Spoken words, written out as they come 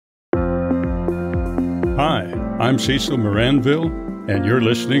Hi, I'm Cecil Maranville, and you're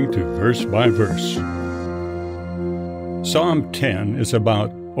listening to Verse by Verse. Psalm 10 is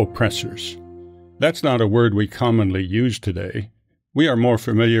about oppressors. That's not a word we commonly use today. We are more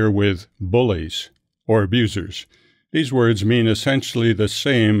familiar with bullies or abusers. These words mean essentially the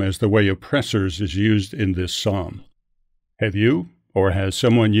same as the way oppressors is used in this psalm. Have you, or has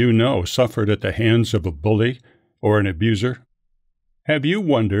someone you know, suffered at the hands of a bully or an abuser? Have you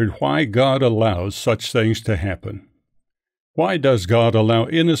wondered why God allows such things to happen? Why does God allow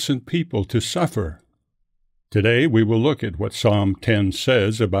innocent people to suffer? Today we will look at what Psalm 10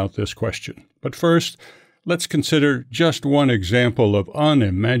 says about this question. But first, let's consider just one example of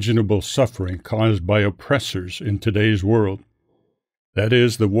unimaginable suffering caused by oppressors in today's world. That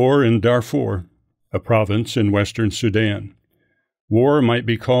is the war in Darfur, a province in western Sudan. War might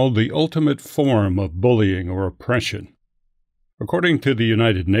be called the ultimate form of bullying or oppression. According to the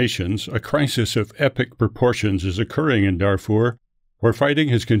United Nations, a crisis of epic proportions is occurring in Darfur, where fighting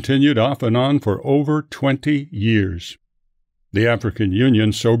has continued off and on for over 20 years. The African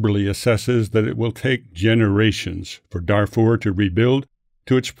Union soberly assesses that it will take generations for Darfur to rebuild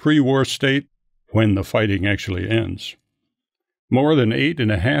to its pre-war state when the fighting actually ends. More than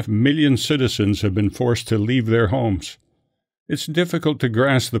 8.5 million citizens have been forced to leave their homes. It's difficult to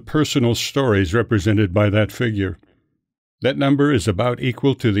grasp the personal stories represented by that figure. That number is about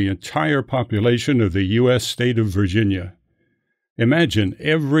equal to the entire population of the U.S. state of Virginia. Imagine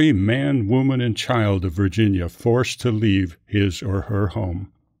every man, woman, and child of Virginia forced to leave his or her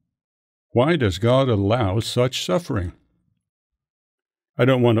home. Why does God allow such suffering? I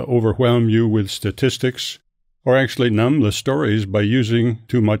don't want to overwhelm you with statistics or actually numb the stories by using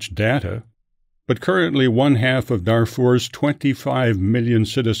too much data, but currently 1/2 of Darfur's 25 million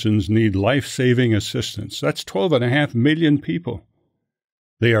citizens need life-saving assistance. That's 12.5 million people.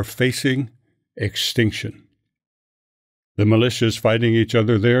 They are facing extinction. The militias fighting each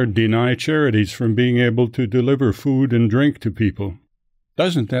other there deny charities from being able to deliver food and drink to people.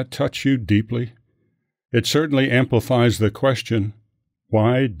 Doesn't that touch you deeply? It certainly amplifies the question,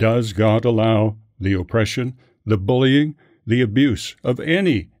 why does God allow the oppression, the bullying, the abuse of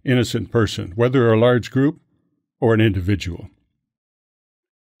any innocent person, whether a large group or an individual?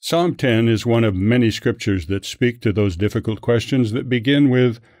 Psalm 10 is one of many scriptures that speak to those difficult questions that begin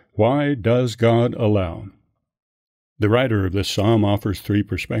with, why does God allow? The writer of this psalm offers 3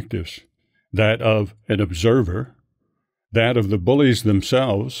 perspectives: that of an observer, that of the bullies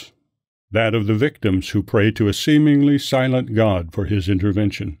themselves, that of the victims who pray to a seemingly silent God for his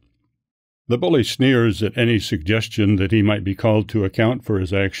intervention. The bully sneers at any suggestion that he might be called to account for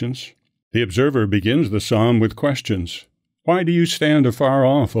his actions. The observer begins the psalm with questions. Why do you stand afar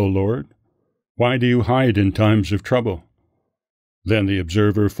off, O Lord? Why do you hide in times of trouble? Then the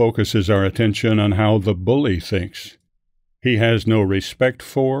observer focuses our attention on how the bully thinks. He has no respect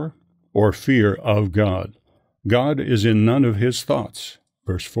for or fear of God. God is in none of his thoughts.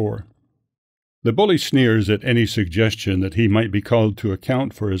 Verse 4. The bully sneers at any suggestion that he might be called to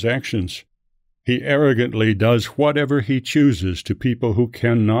account for his actions. He arrogantly does whatever he chooses to people who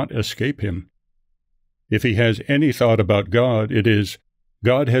cannot escape him. If he has any thought about God, it is,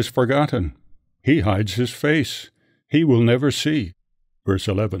 God has forgotten. He hides his face. He will never see. Verse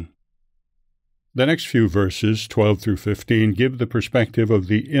 11. The next few verses, 12 through 15, give the perspective of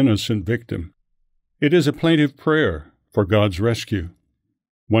the innocent victim. It is a plaintive prayer for God's rescue.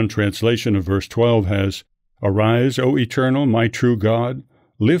 One translation of verse 12 has, Arise, O eternal, my true God,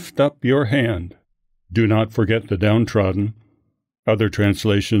 lift up your hand. Do not forget the downtrodden. Other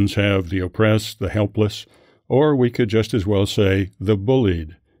translations have the oppressed, the helpless, or we could just as well say the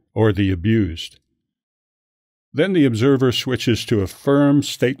bullied or the abused. Then the observer switches to a firm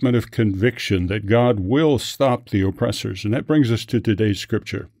statement of conviction that God will stop the oppressors, and that brings us to today's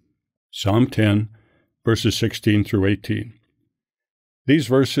scripture, Psalm 10, verses 16 through 18. These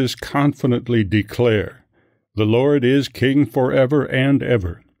verses confidently declare, The Lord is king forever and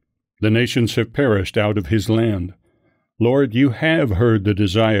ever. The nations have perished out of his land. Lord, you have heard the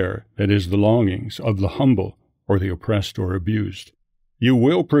desire, that is, the longings, of the humble, or the oppressed or abused. You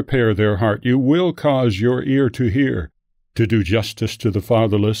will prepare their heart. You will cause your ear to hear, to do justice to the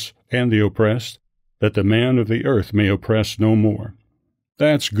fatherless and the oppressed, that the man of the earth may oppress no more.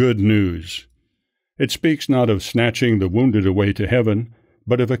 That's good news. It speaks not of snatching the wounded away to heaven,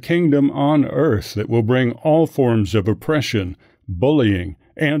 but of a kingdom on earth that will bring all forms of oppression, bullying,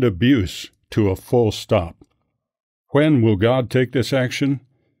 and abuse to a full stop. When will God take this action?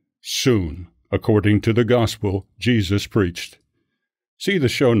 Soon, according to the gospel Jesus preached. See the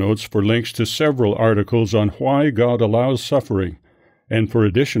show notes for links to several articles on why God allows suffering, and for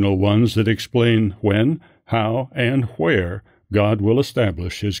additional ones that explain when how and where God will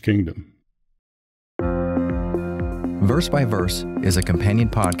establish His kingdom. Verse by Verse is a companion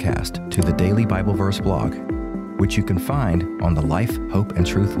podcast to the Daily Bible Verse blog, which you can find on the Life, Hope, and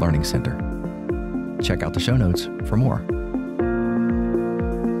Truth Learning Center. Check out the show notes for more.